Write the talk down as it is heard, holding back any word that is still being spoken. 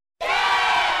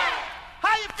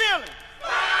feeling?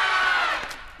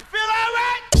 You feel all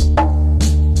right?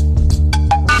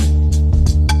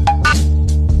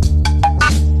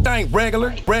 Ain't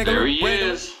regular. There he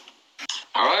is.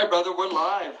 All right, brother, we're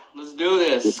live. Let's do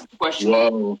this.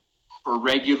 Question for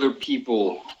regular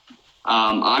people.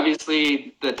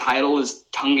 Obviously, the title is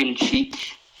tongue-in-cheek,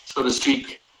 so to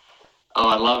speak. Oh,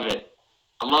 I love it.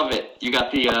 You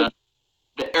got the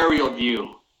aerial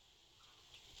view.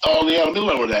 Oh, yeah, let me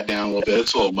lower that down a little bit.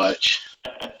 It's a little much.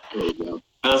 There we go.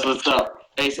 That's what's up.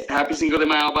 Hey, happy Cinco de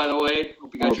Mayo, by the way.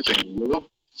 Hope you got your...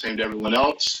 Same to everyone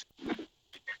else.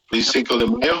 Please Cinco de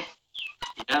Mayo.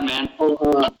 Yeah, man.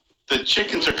 The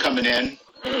chickens are coming in.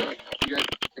 There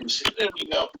we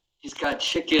go. He's got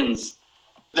chickens.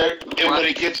 And when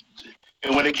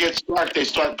it gets dark, they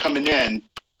start coming in.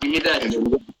 We need that.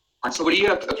 So what do you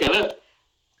have? Okay, look.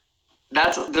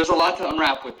 There's a lot to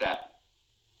unwrap with that.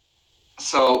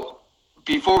 So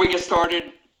before we get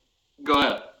started, go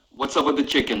ahead. What's up with the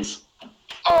chickens?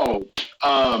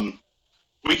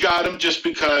 We got them just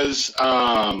because.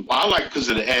 I like because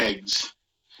of the eggs.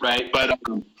 Right. But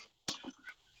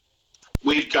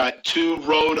we've got 2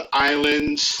 Rhode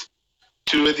Islands,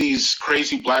 2 of these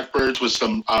crazy blackbirds with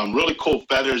some really cool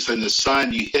feathers. In the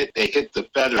sun, they hit the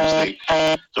feathers.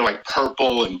 They're like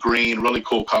purple and green, really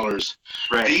cool colors.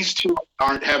 Right. These 2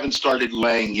 haven't started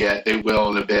laying yet. They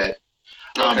will in a bit.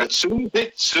 Okay. But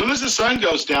soon as the sun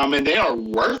goes down, man, they are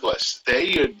worthless.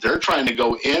 They're trying to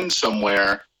go in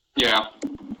somewhere. Yeah.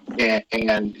 And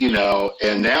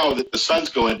now that the sun's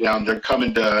going down, they're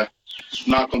coming to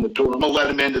knock on the door. I'm gonna let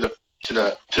them into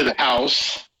the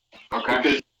house. Okay.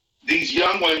 Because these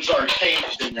young ones are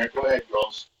caged in there. Go ahead,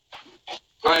 girls.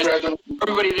 All right.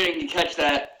 Everybody didn't catch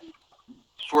that.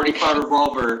 45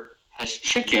 Revolver has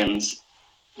chickens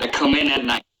that come in at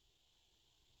night.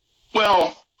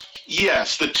 Well,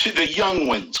 yes, the young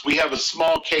ones. We have a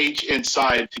small cage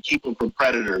inside to keep them from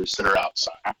predators that are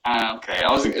outside. Okay.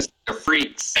 They're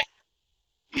freaks.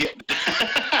 Yeah.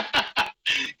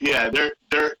 Yeah, they're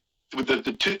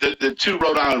the 2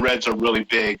 Rhode Island Reds are really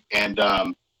big, and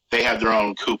they have their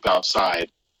own coop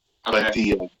outside. Okay. But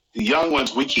the young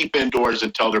ones we keep indoors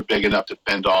until they're big enough to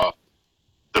fend off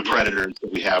the predators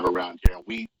that we have around here.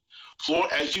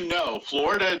 As you know,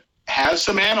 Florida has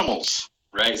some animals.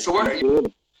 Right. So where are you?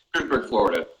 Pittsburgh,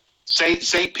 Florida.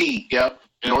 St. Pete, yep,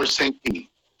 North St. Pete.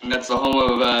 And that's the home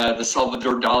of the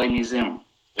Salvador Dali Museum.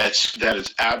 That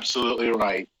is absolutely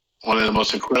right. One of the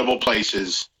most incredible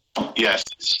places. Yes,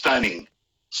 stunning.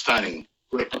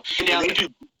 Great.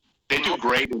 They do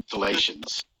great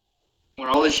installations. When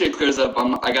all this shit clears up,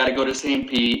 I got to go to St.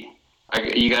 Pete.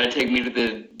 You got to take me to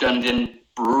the Dunedin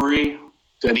Brewery.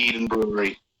 Dunedin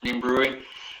Brewery.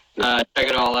 Check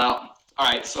it all out. All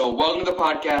right, so welcome to the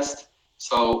podcast.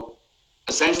 So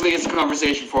essentially it's a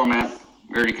conversation format.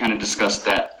 We already kind of discussed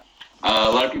that.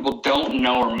 A lot of people don't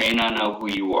know or may not know who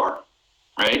you are,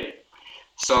 right?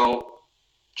 So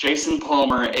Jahson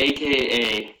Palmer,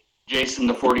 a.k.a. Jahson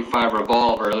the 45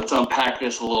 Revolver. Let's unpack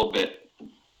this a little bit.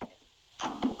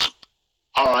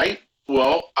 All right.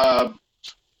 Well,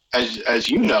 as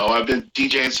you know, I've been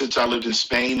DJing since I lived in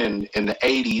Spain in the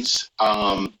 80s.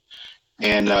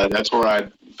 And that's where I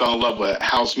fell in love with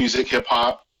house music,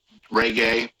 hip-hop,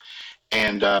 reggae.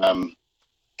 And I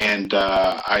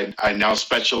now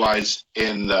specialize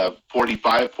in the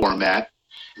 45 format.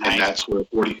 Nice. And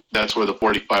that's where the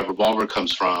 45 Revolver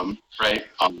comes from. Right.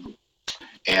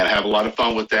 And I have a lot of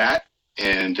fun with that.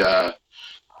 And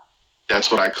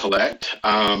that's what I collect.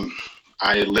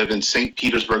 I live in St.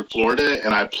 Petersburg, Florida,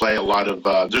 and I play a lot of,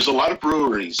 there's a lot of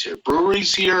breweries here.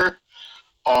 Breweries here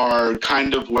are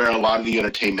kind of where a lot of the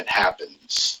entertainment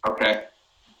happens. Okay.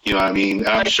 You know what I mean? And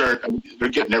I'm sure they're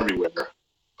getting everywhere.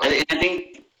 I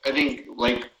think,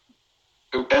 like,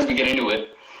 as we get into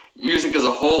it, music as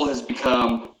a whole has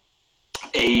become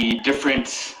a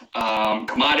different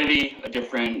commodity, a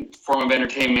different form of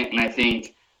entertainment, and I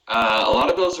think a lot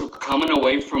of those are coming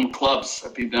away from clubs. I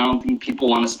don't think people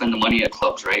want to spend the money at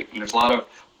clubs, right? And there's a lot of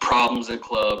problems at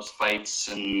clubs, fights,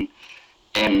 and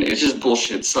it's just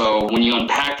bullshit. So when you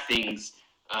unpack things,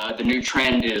 the new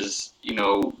trend is,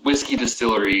 whiskey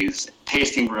distilleries,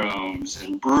 tasting rooms,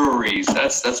 and breweries.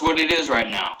 That's what it is right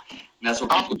now. And that's what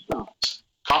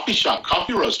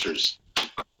Coffee roasters.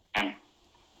 And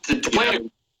to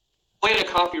play a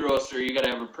coffee roaster, you got to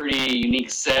have a pretty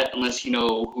unique set, unless you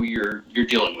know who you're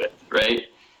dealing with, right?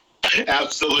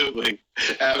 Absolutely.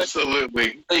 Yeah,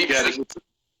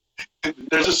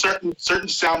 there's a certain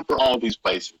sound for all these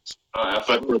places.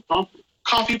 But for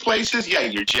coffee places, yeah,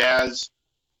 your jazz,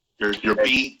 your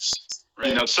beats,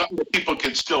 right. Something that people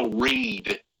can still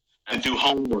read and do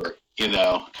homework.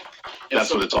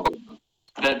 That's what it's all about.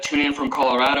 that tune in from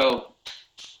Colorado,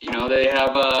 they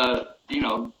have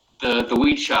the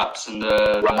weed shops and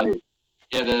the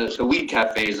weed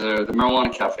cafes, the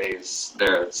marijuana cafes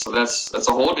there. So that's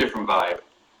a whole different vibe.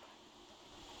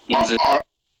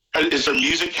 Is there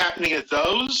music happening at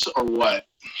those or what?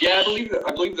 Yeah,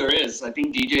 I believe there is. I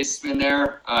think DJs spin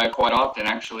there quite often,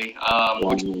 actually,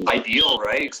 which is ideal,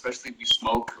 right? Especially if you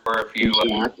smoke or if you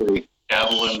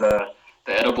dabble in the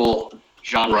edible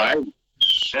genre. Right.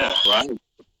 Yeah. Right.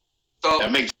 So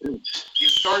that makes sense. You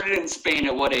started in Spain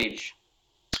at what age?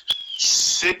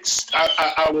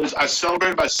 I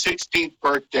celebrated my 16th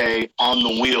birthday on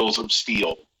the Wheels of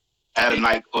Steel at a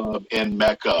nightclub in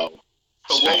Meco.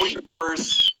 So what was your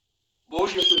first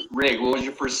rig? What was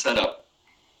your first setup?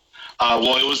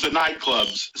 Well, it was the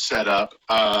nightclub's setup.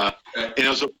 And it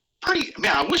was a pretty,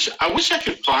 man, I wish I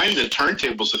could find the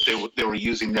turntables that they were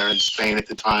using there in Spain at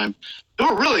the time. They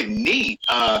were really neat.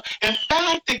 In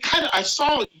fact, I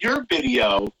saw your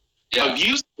video of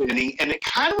you spinning, and it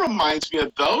kind of reminds me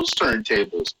of those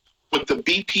turntables with the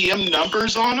BPM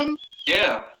numbers on them.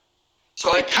 Yeah.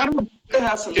 So I kind of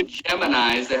have some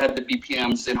Geminis that had the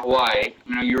BPMs in Hawaii.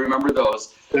 You remember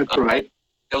those? That's right.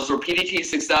 Those were PDT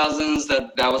 6000s.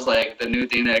 That was like the new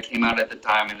thing that came out at the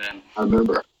time, and then I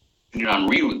remember on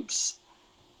reloops.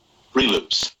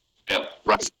 Reloops. Yep.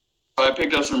 Right. So I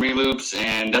picked up some reloops,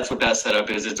 and that's what that setup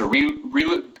is. It's a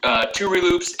two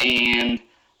reloops and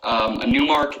a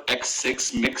Newmark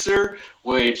X6 mixer,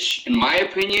 which, in my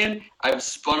opinion, I've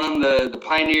spun on the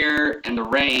Pioneer and the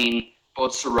Rain,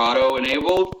 both Serato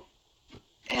enabled,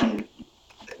 and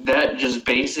that just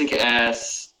basic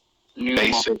ass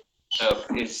Newmark stuff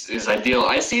is ideal.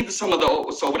 I see some of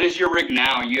the. So what is your rig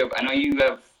now? I know you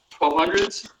have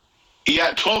 1200s.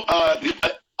 Yeah, 12.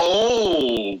 The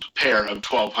old pair of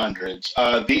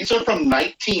 1200s. These are from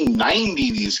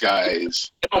 1990. These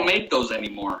guys. They don't make those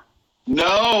anymore.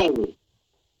 No.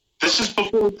 This is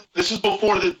before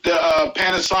the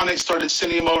Panasonic started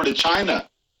sending them over to China.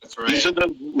 That's right. These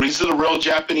are the real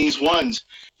Japanese ones.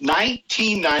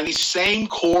 1990, same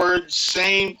chords,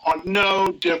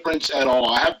 no difference at all.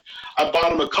 I bought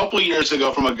them a couple of years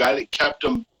ago from a guy that kept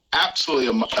them absolutely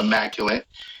immaculate,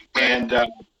 and I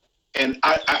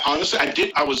honestly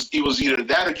it was either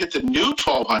that or get the new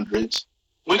 1200s,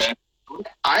 which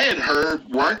I had heard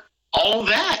weren't all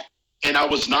that, and I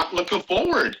was not looking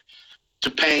forward to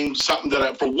paying something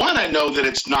that for one I know that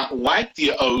it's not like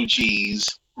the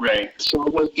OGs. Right.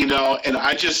 So, and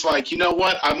I just like, you know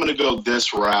what? I'm going to go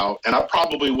this route, and I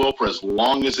probably will for as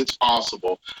long as it's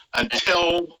possible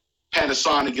until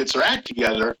Panasonic gets their act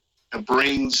together and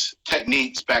brings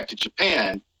Techniques back to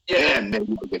Japan. Yeah. Then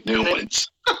maybe we'll get new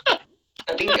ones. I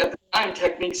think at the time,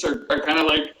 Techniques are kind of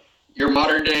like your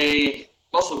modern day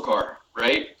muscle car,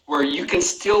 right? Where you can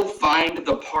still find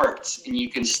the parts and you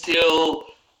can still,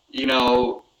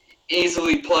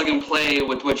 easily plug and play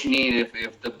with what you need.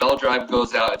 If the belt drive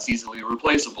goes out, it's easily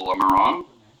replaceable. Am I wrong?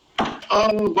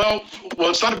 Well,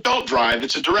 it's not a belt drive;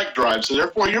 it's a direct drive. So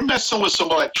therefore, you're messing with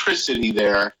some electricity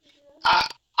there.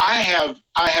 I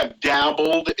have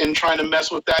dabbled in trying to mess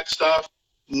with that stuff.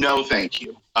 No, thank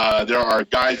you. There are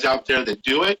guys out there that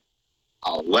do it.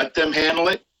 I'll let them handle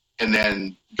it and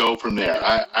then go from there.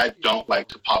 I don't like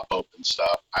to pop open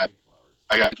stuff.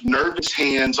 I got nervous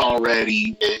hands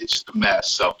already. It's just a mess.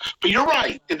 So, but you're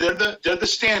right. They're the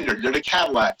standard. They're the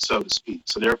Cadillac, so to speak.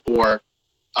 So therefore,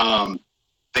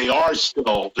 they are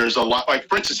still. There's a lot. Like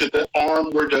for instance, if the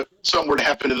arm something were to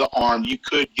happen to the arm, you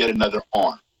could get another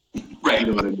arm. Right. You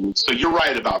know what I mean? So you're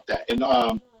right about that. And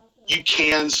you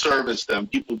can service them.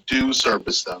 People do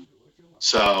service them.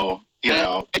 So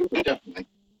definitely.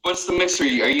 What's the mixer? Are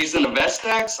you using a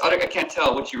Vestax? I can't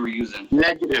tell what you were using.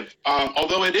 Negative.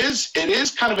 Although it is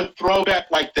kind of a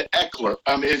throwback like the Eckler.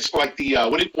 It's like the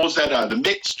what was that? The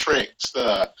Mix Tricks.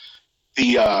 That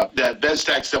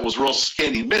Vestax that was real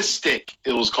skinny. Mystic.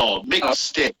 It was called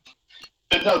Stick.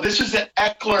 But no, this is the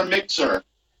Eckler mixer.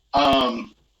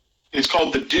 It's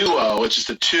called the Duo. It's just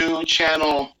a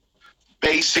 2-channel,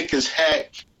 basic as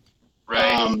heck.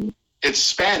 Right. It's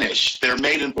Spanish. They're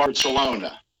made in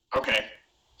Barcelona. Okay.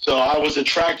 So I was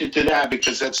attracted to that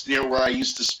because that's near where I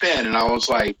used to spin. And I was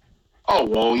like, oh,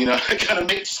 well, it kind of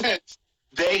makes sense.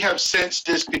 They have since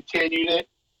discontinued it.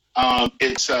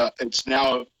 It's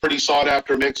now a pretty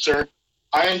sought-after mixer.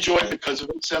 I enjoy it because of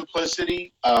its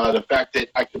simplicity, the fact that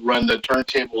I could run the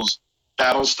turntables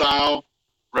battle style,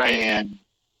 right?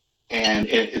 And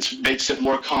it makes it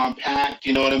more compact,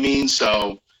 you know what I mean?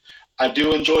 So I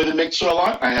do enjoy the mixer a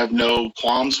lot. I have no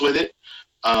qualms with it.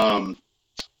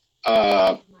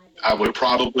 I would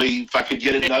probably, if I could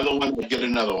get another one, I'd get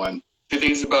another one. The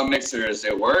things about mixers,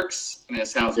 it works and it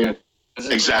sounds good.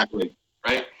 Exactly.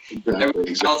 right? Exactly.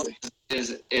 Everything else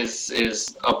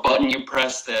is a button you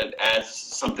press that adds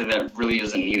something that really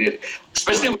isn't needed.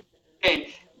 Especially when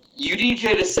you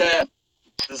DJ'd a set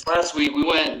this last week. We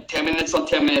went 10 minutes on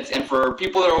 10 minutes, and for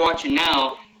people that are watching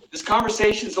now, this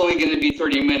conversation is only going to be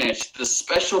 30 minutes. The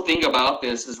special thing about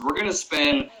this is we're going to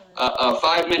spend a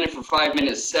 5 minute for 5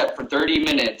 minute set for 30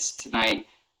 minutes tonight.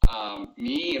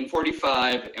 Me and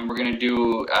 45, and we're going to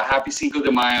do a Happy Cinco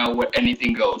de Mayo, what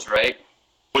anything goes, right?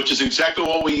 Which is exactly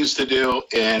what we used to do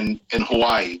in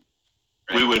Hawaii.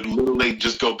 Right. We would literally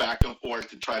just go back and forth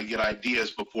to try to get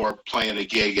ideas before playing a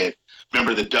gig at,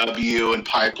 remember the W and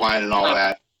Pipeline and all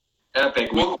that?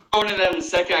 Epic. We'll go into that in a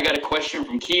second. I got a question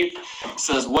from Keith. It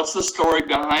says, what's the story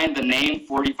behind the name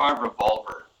 45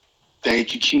 Revolver?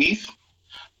 Thank you, Keith.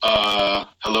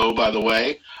 Hello, by the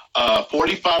way.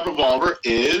 45 Revolver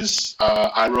is,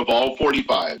 I revolve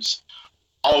 45s.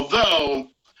 Although,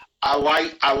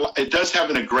 it does have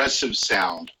an aggressive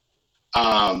sound.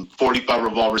 45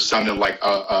 Revolver sounded like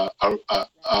an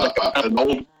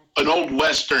old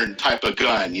Western type of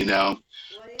gun, you know.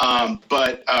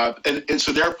 But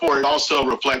so therefore it also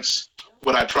reflects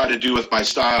what I try to do with my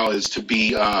style is to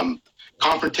be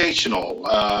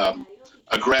confrontational,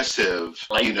 aggressive,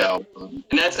 like you know. And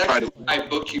that's actually why I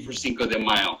booked you for Cinco de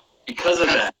Mayo, because of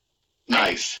that.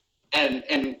 Nice. And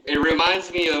it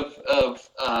reminds me of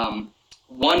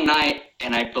one night,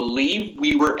 and I believe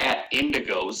we were at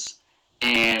Indigo's,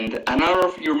 and I don't know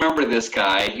if you remember this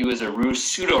guy. He was a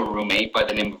pseudo roommate by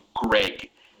the name of Greg.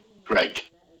 Greg.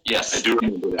 Yes. I do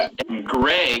remember that. And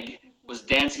Greg was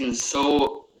dancing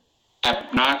so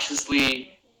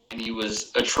obnoxiously, and he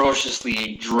was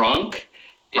atrociously drunk.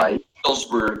 Right. Needles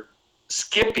were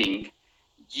skipping.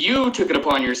 You took it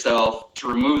upon yourself to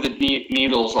remove the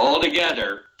needles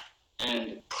altogether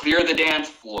and clear the dance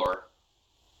floor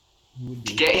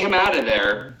to get him out of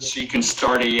there so you can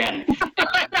start again.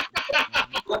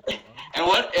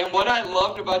 And what I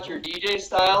loved about your DJ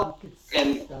style,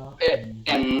 and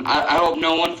I hope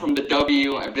no one from the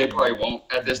W, they probably won't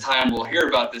at this time, will hear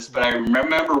about this, but I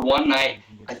remember one night,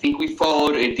 I think we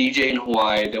followed a DJ in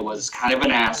Hawaii that was kind of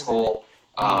an asshole,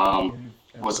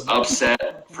 was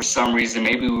upset for some reason.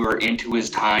 Maybe we were into his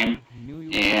time,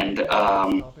 and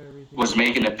was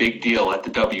making a big deal at the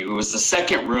W. It was the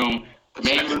second room.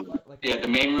 The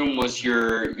main room was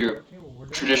your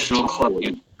traditional club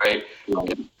music, right?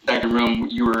 Second room,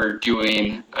 you were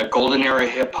doing a golden era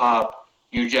hip hop,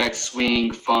 New Jack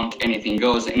Swing, funk, anything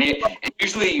goes. And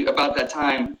usually about that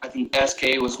time, I think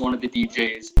SK was one of the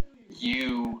DJs.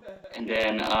 You, and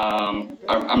then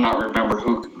I'm not remember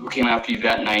who came after you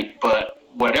that night, but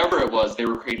whatever it was, they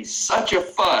were creating such a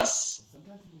fuss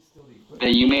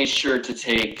that you made sure to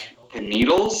take the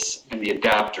needles and the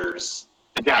adapters.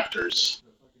 I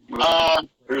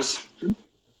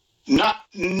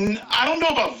don't know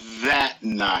about that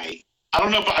night. I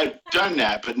don't know if I've done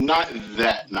that, but not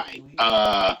that night.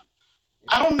 I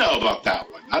don't know about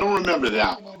that one. I don't remember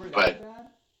that one, but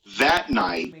that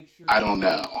night, I don't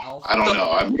know. I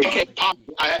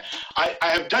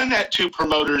have done that to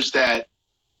promoters that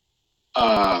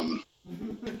don't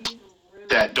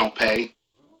pay.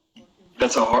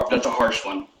 That's a harsh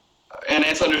one, and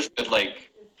it's understood. Like,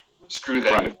 screw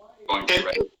that. Right. Going to,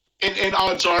 right? And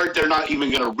odds are they're not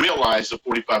even going to realize the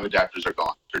 45 adapters are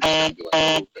gone. They're just going to be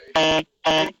like,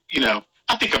 okay. You know,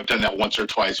 I think I've done that once or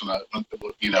twice when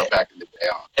back in the day.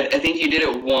 I think you did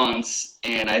it once,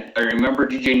 and I remember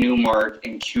DJ Newmark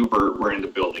and Kubert were in the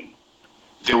building.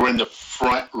 They were in the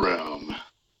front room.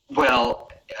 Well,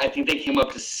 I think they came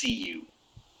up to see you.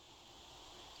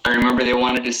 I remember they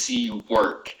wanted to see you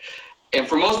work. And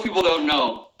for most people don't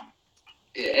know,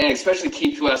 and especially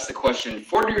Keith, who asked the question,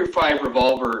 45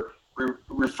 Revolver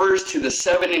refers to the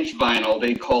 7-inch vinyl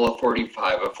they call a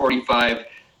 45. A 45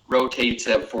 rotates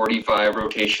at 45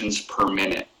 rotations per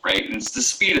minute, right? And it's the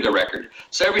speed of the record.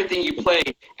 So everything you play,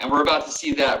 and we're about to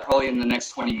see that probably in the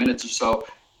next 20 minutes or so,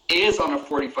 is on a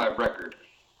 45 record.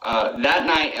 That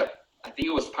night, I think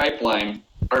it was Pipeline,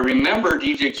 I remember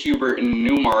DJ Kubert and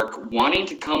Newmark wanting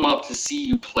to come up to see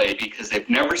you play because they've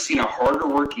never seen a harder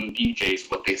working DJ, is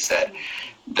what they said.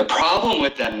 The problem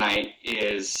with that night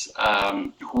is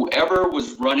whoever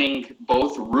was running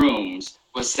both rooms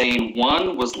was saying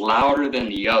one was louder than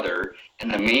the other,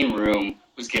 and the main room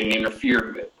was getting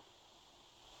interfered with.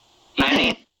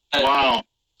 Wow.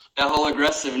 That whole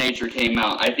aggressive nature came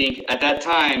out. I think at that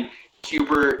time,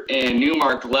 Kubert and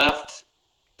Newmark left.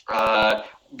 I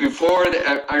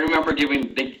remember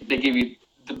they gave you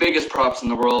the biggest props in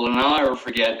the world, and I'll never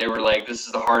forget, they were like, this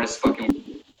is the hardest fucking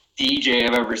DJ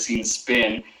I've ever seen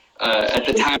spin. At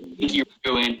the time, I think you were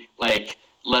doing like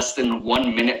less than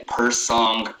 1 minute per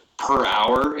song per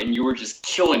hour, and you were just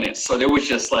killing it. So there was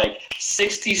just like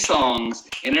 60 songs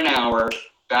in an hour,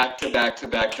 back to back to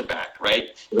back to back, right?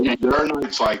 And There are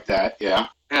nights like that, yeah.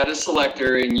 you had a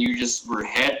selector, and you just were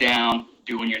head down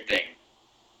doing your thing.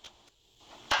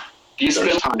 Do you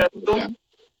There's spend times that? like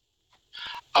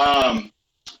that.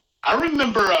 I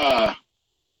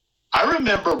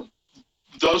remember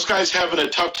those guys having a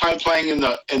tough time playing in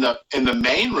the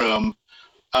main room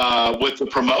with the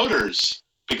promoters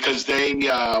because they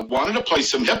wanted to play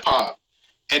some hip hop,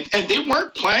 and they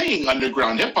weren't playing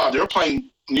underground hip hop. They were playing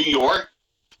New York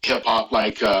hip hop,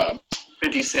 like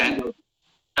 50 Cent.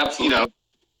 Absolutely.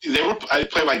 I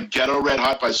played like Ghetto Red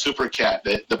Hot by Supercat,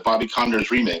 the Bobby Condors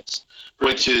remix,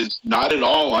 which is not at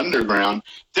all underground.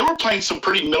 They were playing some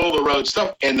pretty middle of the road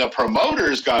stuff, and the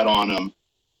promoters got on them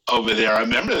over there. I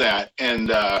remember that, and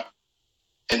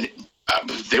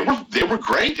they were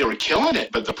great. They were killing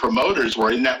it, but the promoters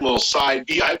were in that little side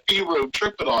VIP room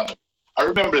tripping on them. I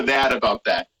remember that about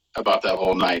that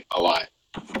whole night a lot.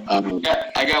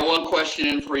 I got one question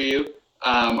in for you.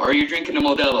 Are you drinking a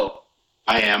Modelo?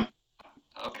 I am.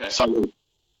 Okay. Salud.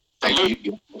 Thank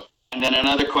you. And then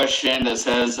another question that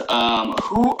says,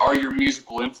 who are your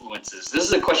musical influences? This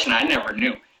is a question I never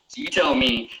knew. So you tell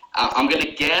me. I'm going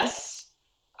to guess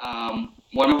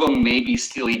one of them may be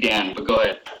Steely Dan, but go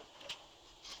ahead.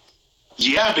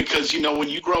 Yeah, because, when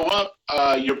you grow up,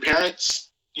 your parents'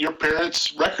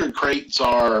 record crates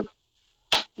are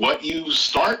what you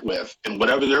start with, and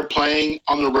whatever they're playing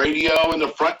on the radio in the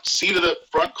front seat of the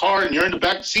front car and you're in the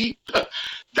back seat,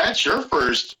 that's your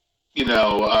first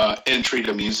entry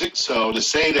to music. So to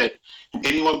say that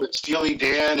anyone but Steely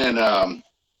Dan and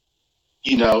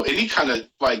any kind of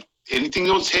like anything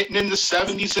that was hitting in the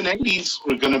 70s and 80s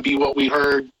were going to be what we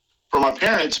heard from our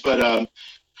parents. But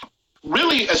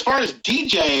really, as far as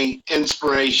DJ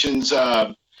inspirations,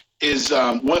 is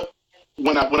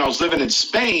when I was living in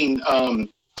Spain,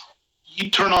 you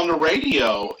turn on the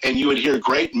radio and you would hear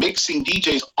great mixing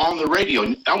DJs on the radio.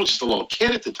 And I was just a little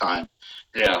kid at the time.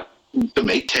 Yeah. To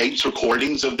make tapes,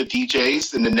 recordings of the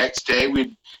DJs. And the next day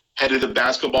we'd head to the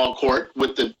basketball court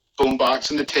with the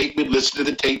boombox and the tape. We'd listen to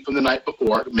the tape from the night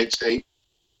before, the mixtape.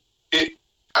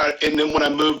 And then when I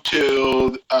moved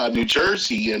to New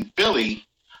Jersey and Philly,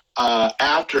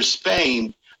 after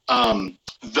Spain,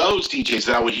 those DJs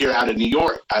that I would hear out of New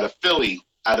York, out of Philly,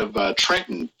 out of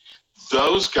Trenton,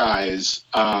 those guys,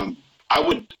 I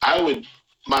would,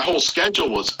 my whole schedule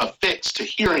was affixed to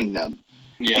hearing them,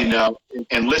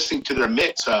 and listening to their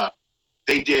mix.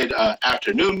 They did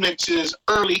afternoon mixes,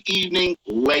 early evening,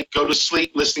 late, go to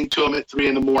sleep, listening to them at 3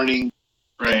 a.m.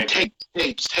 Right.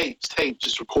 Tapes,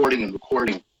 just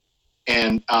recording.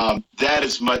 And that,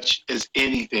 as much as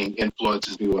anything,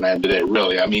 influences me when I am today,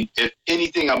 really. I mean, if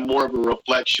anything, I'm more of a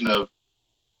reflection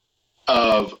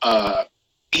of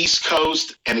East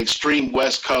Coast and extreme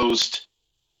West Coast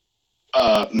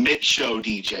mid-show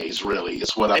DJs, really,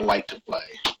 is what I like to play.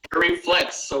 It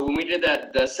reflects. So when we did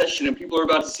that session, and people are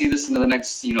about to see this in the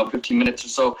next 15 minutes or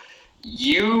so,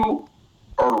 you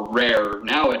are rare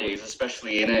nowadays,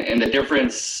 especially, and the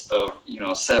difference of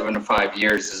 7 to 5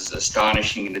 years is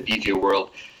astonishing in the DJ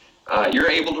world. You're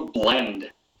able to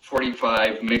blend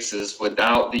 45 mixes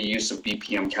without the use of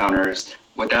BPM counters,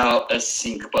 without a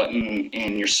sync button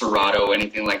in your Serato,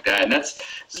 anything like that. And this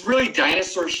is really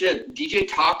dinosaur shit. DJ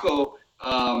Taco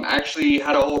actually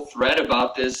had a whole thread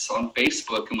about this on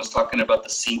Facebook and was talking about the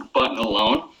sync button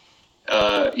alone,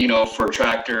 for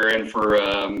Tractor and for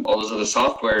all those other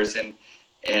softwares.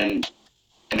 And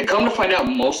to come to find out,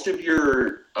 most of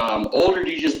your older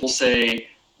DJs will say,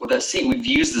 well, we've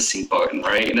used the sync button,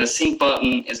 right? And the sync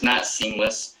button is not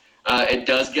seamless. It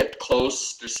does get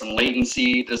close. There's some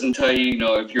latency. It doesn't tell you,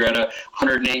 if you're at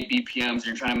 108 BPMs and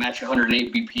you're trying to match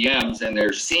 108 BPMs and they're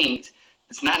synced,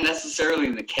 it's not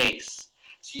necessarily the case.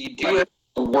 So you do have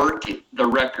to work the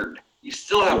record. You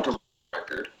still have to work the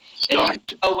record. And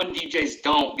you know when DJs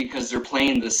don't, because they're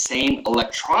playing the same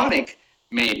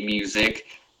electronic-made music,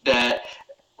 that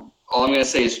all I'm going to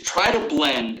say is try to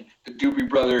blend the Doobie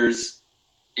Brothers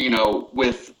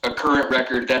with a current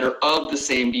record that are of the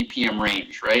same BPM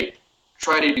range, right?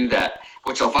 Try to do that.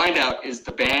 What you'll find out is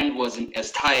the band wasn't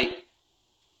as tight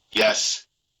Yes.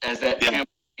 as that tempo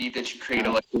beat that you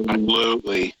created.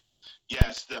 Absolutely.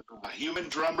 Yes, the human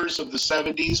drummers of the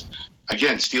 70s,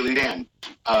 again, Steely Dan,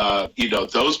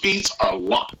 those beats are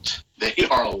locked. They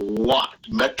are locked.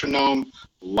 Metronome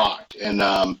locked. And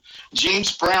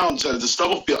James Brown's The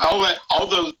Stubblefield,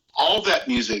 all that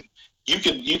music, you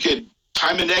could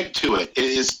time an egg to it. It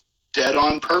is dead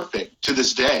on perfect to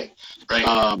this day. Right.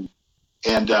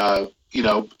 And then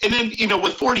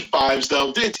with 45s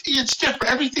though, it's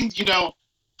different. Everything,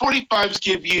 45s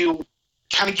give you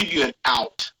an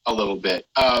out a little bit.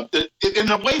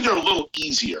 In a way, they're a little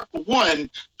easier. One,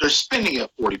 they're spinning at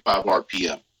 45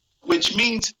 RPM, which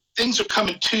means things are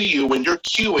coming to you when you're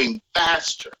cueing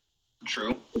faster.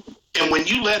 True. And when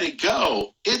you let it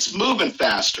go, it's moving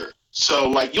faster. So,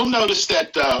 like, you'll notice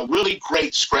that really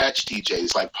great scratch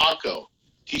DJs like Paco,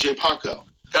 DJ Paco,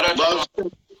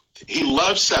 he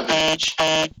loves 7-inch.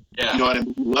 Yeah. You know what I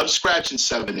mean? He loves scratching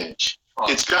 7-inch.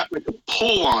 It's got like a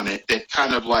pull on it that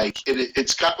kind of like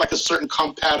it's got like a certain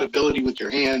compatibility with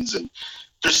your hands, and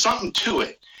there's something to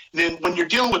it. And then when you're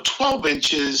dealing with 12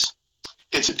 inches,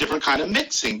 it's a different kind of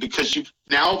mixing because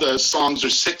now the songs are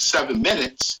 6-7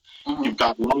 minutes. Mm-hmm. You've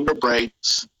got longer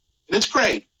breaks, and it's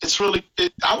great. It's really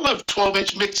I love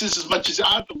 12-inch mixes as much as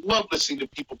I love listening to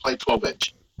people play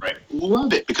 12-inch. Right,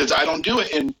 love it because I don't do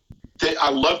it, and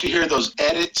I love to hear those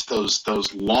edits,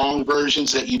 those long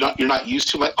versions that you're not used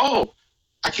to. Like, oh,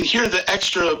 I can hear the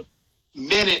extra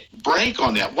minute break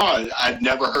on that. Wow, I'd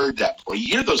never heard that before. You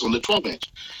hear those on the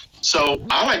 12-inch. So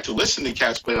I like to listen to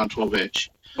cats play on 12-inch.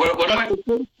 One of my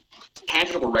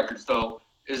tangible records, though,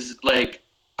 is like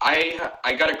I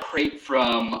got a crate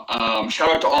from,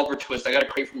 shout out to Oliver Twist. I got a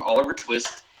crate from Oliver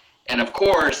Twist. And, of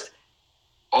course,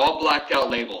 all blacked out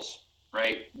labels,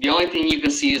 right? The only thing you can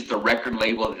see is the record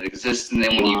label that exists. And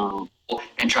then when you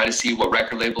and try to see what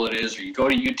record label it is, or you go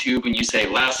to YouTube and you say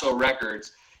Lasso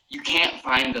Records, you can't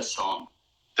find the song.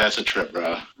 That's a trip,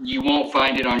 bro. You won't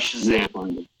find it on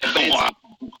Shazam. Wow.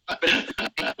 But it's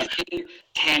a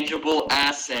tangible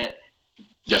asset.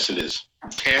 Yes, it is.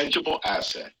 Tangible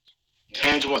asset. Yeah.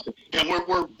 Tangible asset. And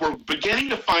we're beginning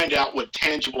to find out what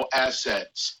tangible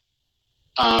assets.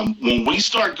 When we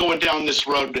start going down this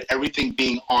road to everything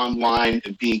being online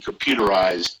and being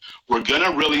computerized, we're going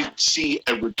to really see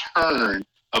a return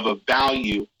of a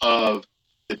value of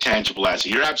the tangible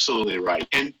asset. You're absolutely right.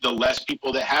 And the less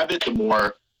people that have it, the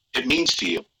more it means to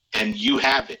you. And you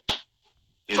have it.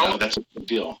 That's a big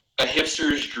deal. A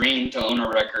hipster's dream to own a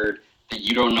record that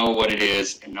you don't know what it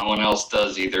is and no one else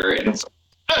does either. And it's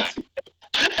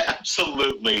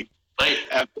absolutely.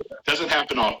 It doesn't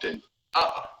happen often.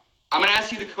 I'm going to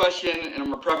ask you the question, and I'm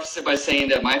going to preface it by saying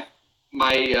that my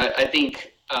I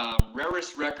think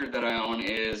rarest record that I own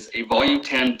is a Volume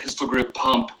 10 Pistol Grip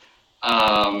Pump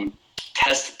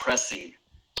test pressing.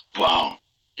 Wow.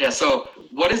 Yeah, so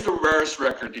what is the rarest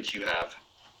record that you have?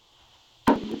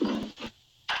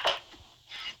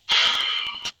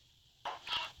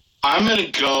 I'm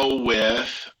going to go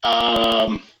with,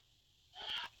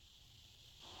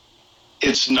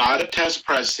 it's not a test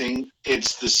pressing.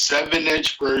 It's the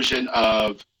 7-inch version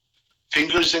of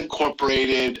Fingers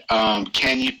Incorporated,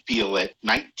 Can You Feel It,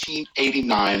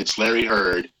 1989. It's Larry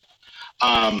Heard.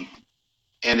 And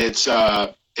it's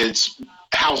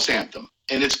house anthem.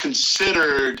 And it's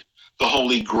considered the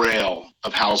holy grail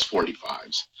of house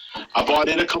 45s. I bought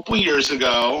it a couple years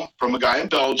ago from a guy in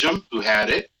Belgium who had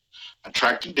it. I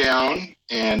tracked him down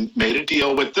and made a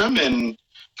deal with them and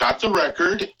got the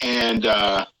record, and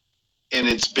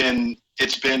it's been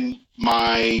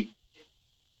my,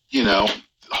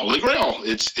 holy grail.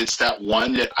 It's that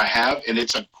one that I have, and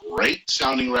it's a great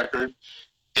sounding record.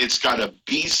 It's got a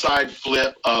B-side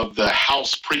flip of the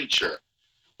House Preacher,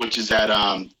 which is that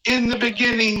in the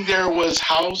beginning there was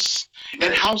house,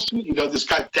 and house, this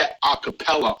got that a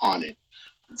cappella on it.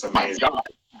 It's amazing. My God.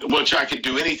 Which I could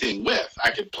do anything with. I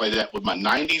could play that with my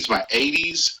 90s, my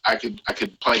 80s. I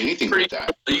could play anything with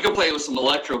that. You can play it with some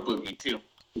electro boogie too.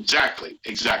 Exactly.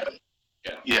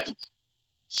 Yeah. Yes.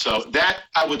 So that,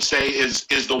 I would say, is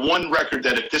the one record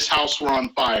that if this house were on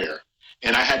fire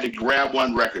and I had to grab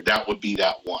one record, that would be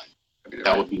that one.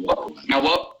 That would be that one. Now,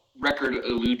 what record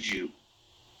eludes you?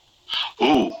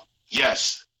 Ooh,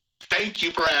 yes. Thank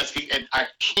you for asking, and I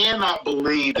cannot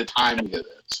believe the timing of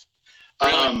this.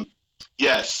 Really?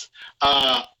 Yes.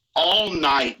 All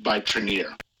Night by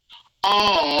Trenier.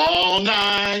 All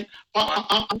Night.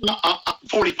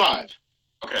 45.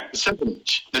 Okay. The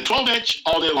 7-inch. The 12-inch,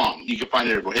 all day long. You can find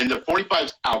it everywhere. And the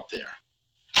 45's out there.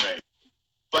 Right.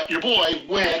 But your boy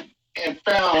went and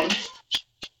found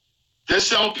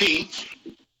this LP.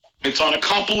 It's on a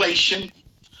compilation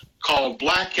called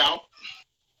Blackout.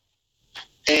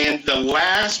 And the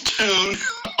last tune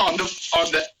on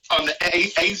the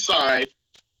A side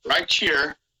right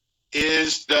here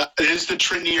is the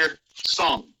Trenier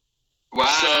song.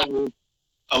 Wow. So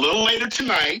a little later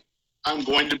tonight, I'm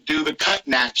going to do the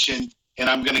cutting action, and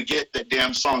I'm going to get that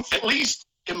damn song at least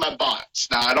in my box.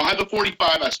 Now, I don't have the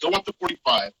 45. I still want the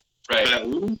 45. Right. But at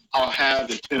least I'll have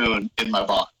the tune in my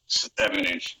box.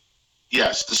 7-inch.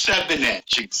 Yes, the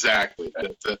 7-inch, exactly.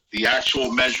 The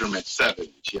actual measurement,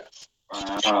 7-inch, yes.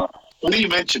 Wow. Funny you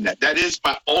mentioned that. That is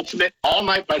my ultimate All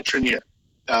Night by Trenier.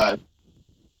 That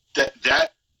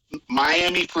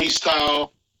Miami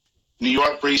freestyle, New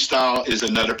York freestyle is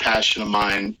another passion of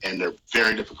mine, and they're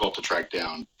very difficult to track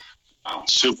down.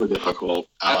 Super difficult.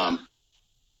 I've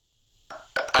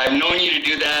known you to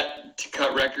do that, to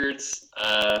cut records.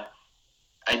 I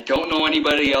don't know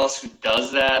anybody else who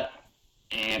does that,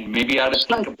 and maybe I ought to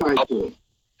think about that.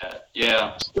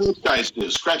 Yeah.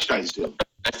 Scratch guys do.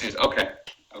 Okay.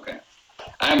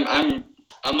 I'm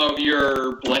of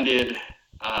your blended.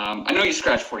 I know you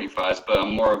scratch 45s, but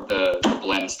I'm more of the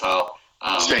blend style.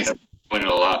 Same. Win it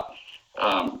a lot.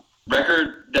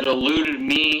 Record that eluded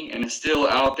me and is still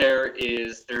out there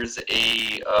is there's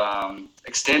a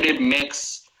extended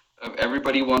mix of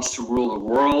Everybody Wants to Rule the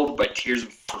World by Tears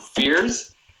for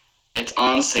Fears. It's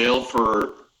on sale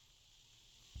for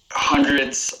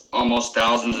hundreds, almost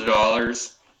thousands of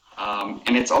dollars.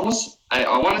 And it's almost,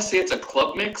 I want to say it's a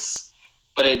club mix,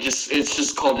 but it's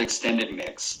just called extended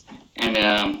mix.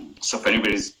 And so if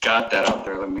anybody's got that out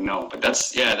there, let me know. But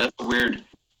that's a weird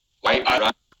white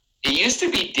rock. It used to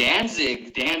be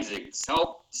Danzig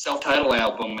self-titled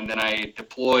album, and then I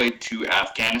deployed to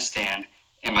Afghanistan,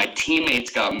 and my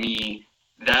teammates got me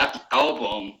that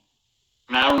album,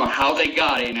 and I don't know how they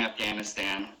got it in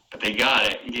Afghanistan, but they got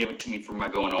it and gave it to me for my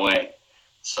going away.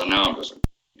 So now I'm just,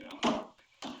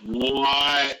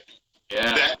 What?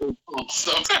 Yeah. That is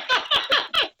awesome.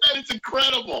 That is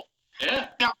incredible. Yeah.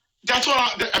 Now, that's what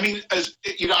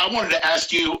I wanted to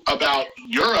ask you about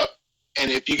Europe, and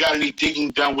if you got any digging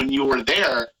done when you were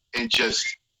there, and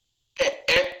just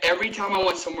every time I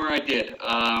went somewhere, I did,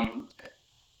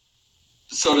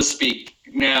 so to speak.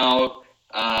 Now,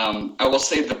 I will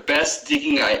say the best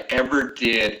digging I ever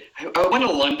did. I went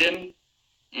to London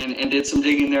and did some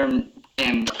digging there,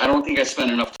 and I don't think I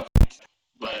spent enough time.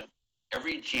 But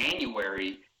every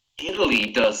January, Italy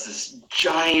does this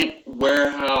giant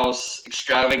warehouse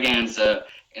extravaganza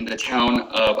in the town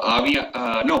of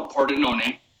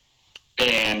Pordenone.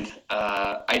 And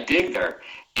I dig there.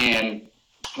 And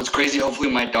what's crazy, hopefully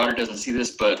my daughter doesn't see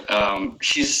this, but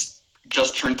she's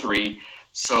just turned 3.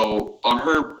 So on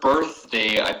her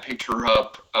birthday, I picked her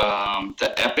up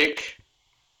the Epic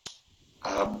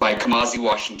by Kamasi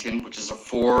Washington, which is a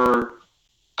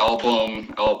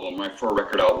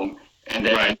 4-record album. And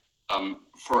then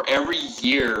for every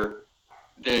year,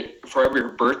 for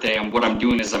every birthday, what I'm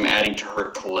doing is I'm adding to her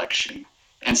collection.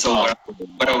 And so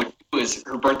what I would do is,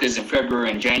 her birthday's in February,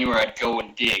 and January I'd go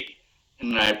and dig,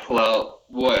 and then I'd pull out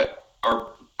what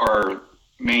our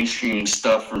mainstream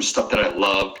stuff from stuff that I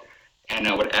loved, and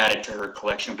I would add it to her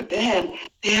collection. But then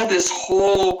they have this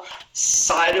whole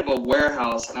side of a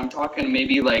warehouse, and I'm talking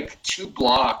maybe like 2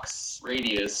 blocks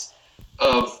radius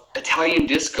of Italian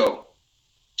disco.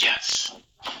 yes.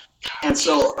 And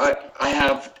so I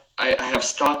have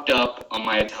stocked up on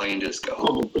my Italian disco.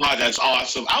 Oh God, that's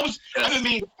awesome. I didn't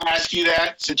mean to ask you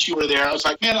that since you were there. I was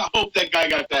like, man, I hope that guy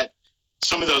got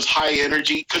some of those high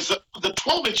energy, because the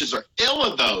 12 inches are ill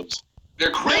of those.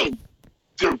 They're great.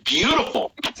 They're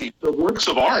beautiful. They're works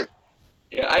of art.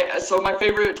 Yeah, so my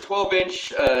favorite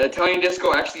 12-inch Italian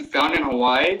disco, actually found in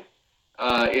Hawaii,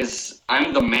 is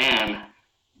 "I'm the Man"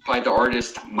 by the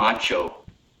artist Macho.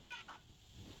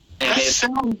 And That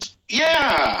sounds,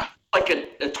 yeah. like a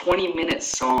 20-minute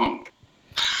song.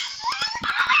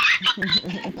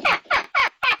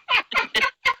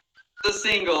 The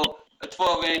single, a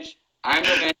 12-inch, "I'm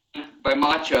the Man" by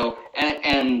Macho,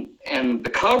 and the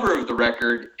cover of the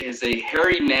record is a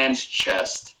hairy man's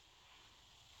chest,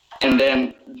 and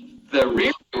then the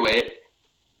rear to it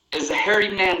is a hairy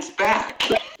man's back.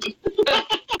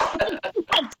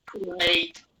 That's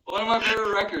great. One of my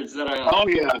favorite records that I own. Oh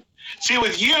yeah. See,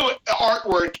 with you,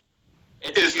 artwork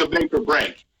is the make or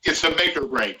break. It's the make or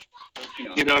break.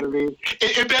 You know what I mean?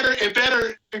 It better,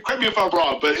 correct me if I'm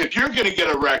wrong, but if you're going to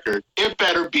get a record, it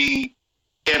better be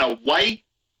in a white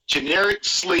generic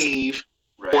sleeve,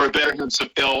 Right. or it better have some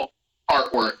ill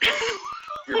artwork.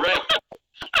 You're right.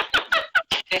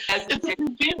 It hasn't It's a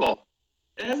changed. big deal.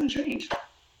 It hasn't changed.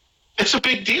 It's a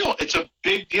big deal. It's a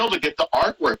big deal to get the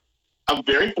artwork. I'm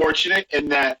very fortunate in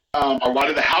that a lot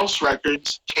of the house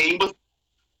records came with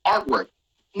artwork.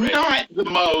 Right. Not the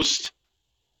most,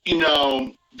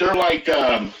 they're like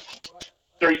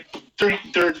they're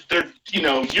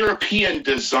European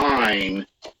design.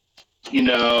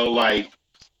 Like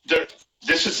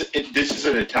this is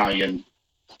an Italian.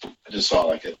 I just saw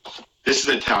like it. This is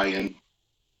Italian.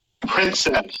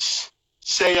 Princess,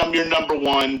 say I'm your number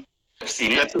one. I've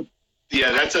seen it.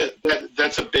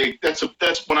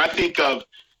 That's when I think of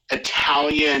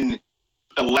Italian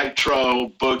electro,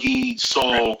 boogie,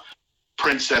 soul.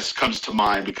 Princess comes to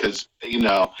mind because, you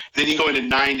know, then you go into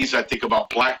 90s, I think about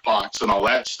Black Box and all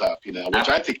that stuff, you know, which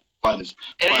I think is fun as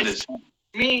to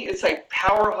me, it's like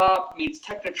power hop meets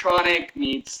Technotronic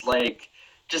meets like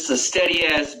just a steady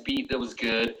ass beat that was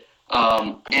good,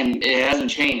 and it hasn't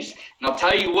changed. And I'll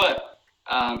tell you what,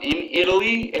 in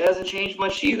Italy, it hasn't changed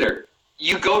much either.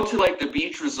 You go to like the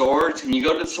beach resorts and you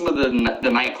go to some of the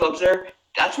nightclubs there.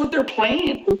 That's what they're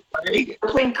playing. They're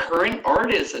playing current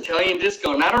artists, Italian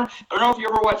disco. And I don't know if you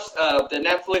ever watched the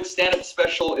Netflix stand-up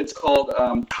special. It's called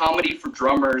Comedy for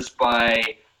Drummers by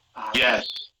yes.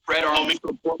 Fred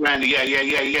Armisen.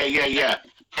 Yeah.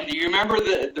 And do you remember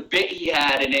the bit he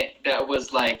had in it that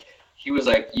was like, he was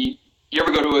like, you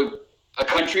ever go to a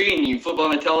country and you flip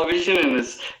on the television and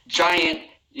this giant,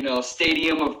 you know,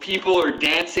 stadium of people are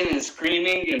dancing and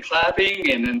screaming and clapping,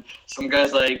 and then some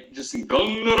guy's like just and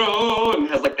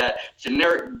has like that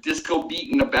generic disco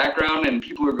beat in the background and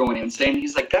people are going insane.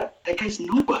 He's like, that guy's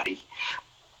nobody.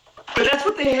 But that's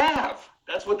what they have.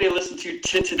 That's what they listen to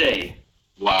today.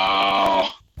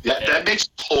 Wow. Yeah, that makes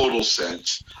total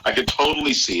sense. I could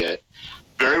totally see it.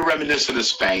 Very reminiscent of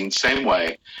Spain, same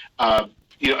way.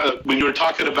 You know, when you were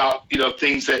talking about, you know,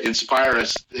 things that inspire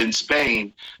us in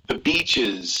Spain, the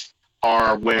beaches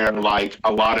are where, like,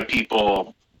 a lot of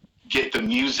people get the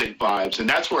music vibes. And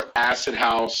that's where acid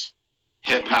house,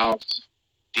 hip house,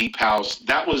 deep house,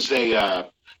 that was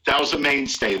a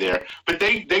mainstay there. But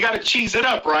they got to cheese it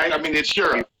up, right? I mean, it's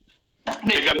Europe.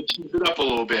 They got to cheese it up a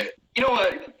little bit. You know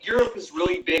what? Europe is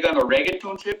really big on the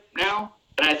reggaeton tip now.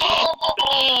 And I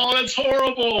think that's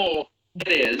horrible. It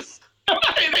is.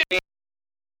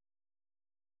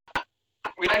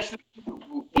 We actually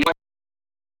went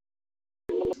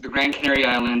to the Grand Canary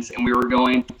Islands, and we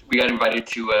got invited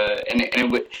to, and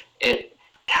it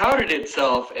touted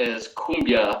itself as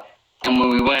cumbia, and when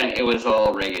we went, it was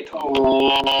all reggaeton.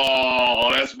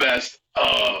 Oh, that's messed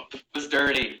up. It was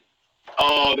dirty.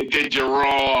 Oh, they did you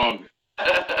wrong.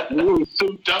 You were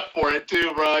souped up for it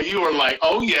too, bro. You were like,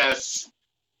 oh, yes.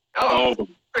 Oh, I'm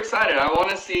excited. I want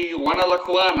to see Juana La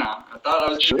Cubana. I thought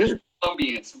I was going to see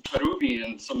Colombian, some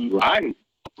Peruvian, some...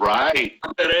 Right.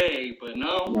 But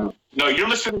no. No, you're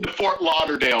listening to Fort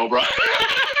Lauderdale, bro.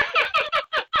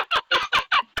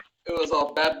 It was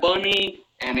all Bad Bunny,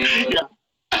 and it was